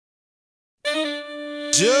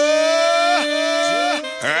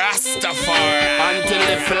Rastafari until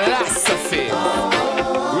the philosophy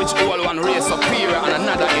which all one race superior and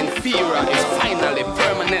another inferior is finally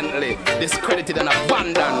permanently discredited and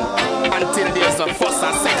abandoned until there's a first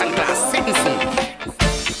and second class citizen.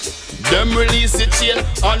 Them release the chain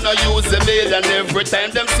and I use the mail, and every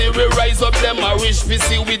time them see we rise up, them I wish we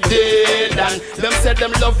see we dead. And them say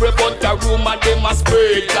them love report a rumor them a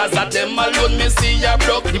spread, cause of them alone me see ya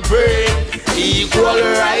broke the bread. Equal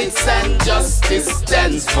rights and justice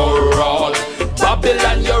stands for all.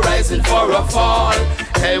 Babylon you're rising for a fall.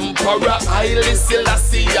 Emperor Haile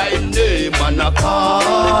Selassie I name and I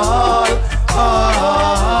call.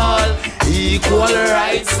 Equal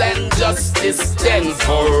rights and justice stands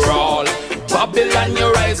for all. Babylon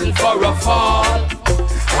you're rising for a fall.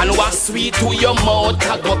 And what's sweet to your mouth,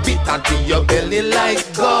 I go bitter to your belly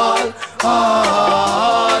like gall.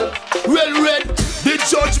 Well red, the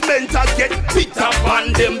judgment I get bitter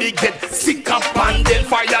upon them. They get sick upon them,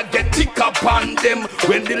 fire get thick upon them.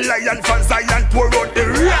 When the lion from Zion pour out the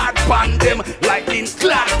rod upon them, lightning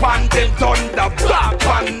clap upon them, thunder clap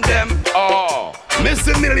upon them. Oh,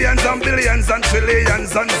 missing millions and billions and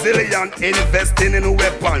trillions and zillions investing in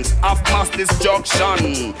weapons of mass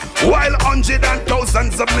destruction, while hundreds and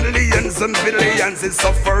thousands of millions and billions is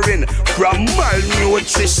suffering from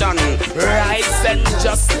malnutrition. Rights and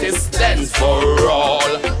justice stands for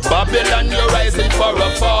all. Babylon you're rising for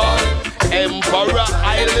a fall. Emperor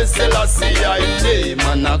Haile Selassie I name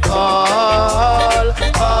and I call.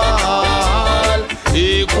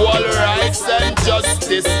 Equal rights and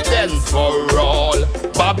justice stands for all.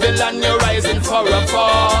 Babylon you're rising for a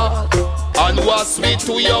fall. And what's sweet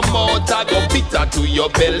to your mouth I go bitter to your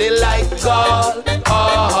belly like gall.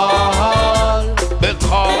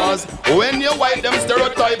 Because when you white them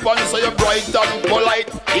stereotype on, so you're bright and polite.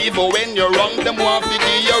 Even when you're wrong them want to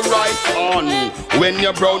give you right on. When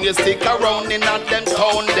you're brown you stick around in that them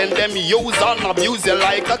town, then them use and abuse you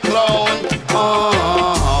like a clown.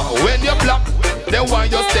 When you're black they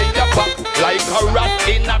want you stay your back like a rat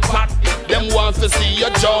in a pot. Them want to see you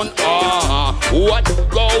drown. What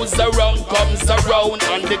goes around comes around,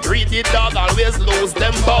 and the greedy dog always lose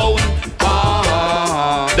them bone.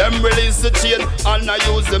 Them release the chain and I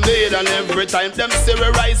use the maid, and every time them see we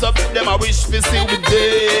rise up, them I wish we see we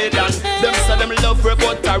dead. And them say them love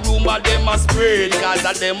report a rumor them a spread, cause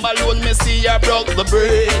of them alone me see ya broke the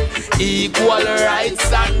bread. Equal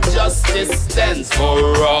rights and justice stands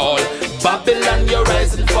for all. Babylon you're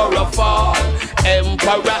rising for a fall.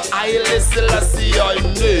 Emperor Haile Selassie I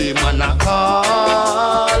name and I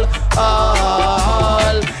call.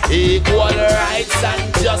 Equal rights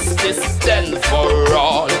and justice stand for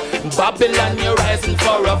all. Babylon you're rising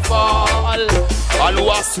for a fall. And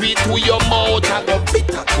what's sweet to your mouth I go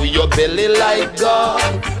bitter to your belly like gall.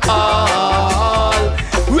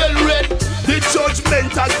 Well red, the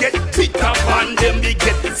judgment I get bitter upon them. They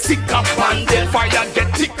get sick upon them, fire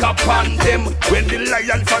get thick upon them. When the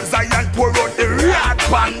lion from Zion pour out the rod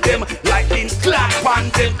upon them, lightning clap upon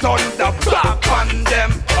them, thunder clap upon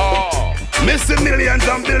them. Oh, missing millions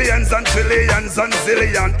and billions and trillions and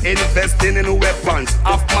zillions investing in weapons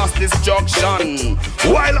of mass destruction,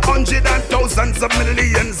 while hundreds and thousands of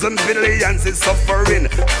millions and billions is suffering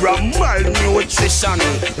from malnutrition.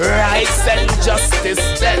 Rights and justice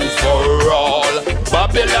stands for all.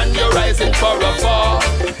 Babylon you're rising for a fall.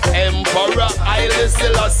 Emperor Haile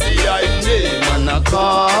Selassie I name and I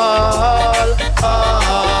call.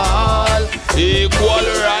 Equal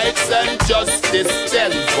rights and justice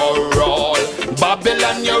stands for all.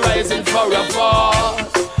 Babylon you're rising for a fall.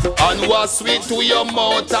 And what's sweet to your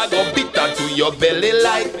mouth I go bitter to your belly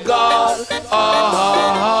like gall.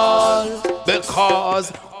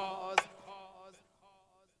 Because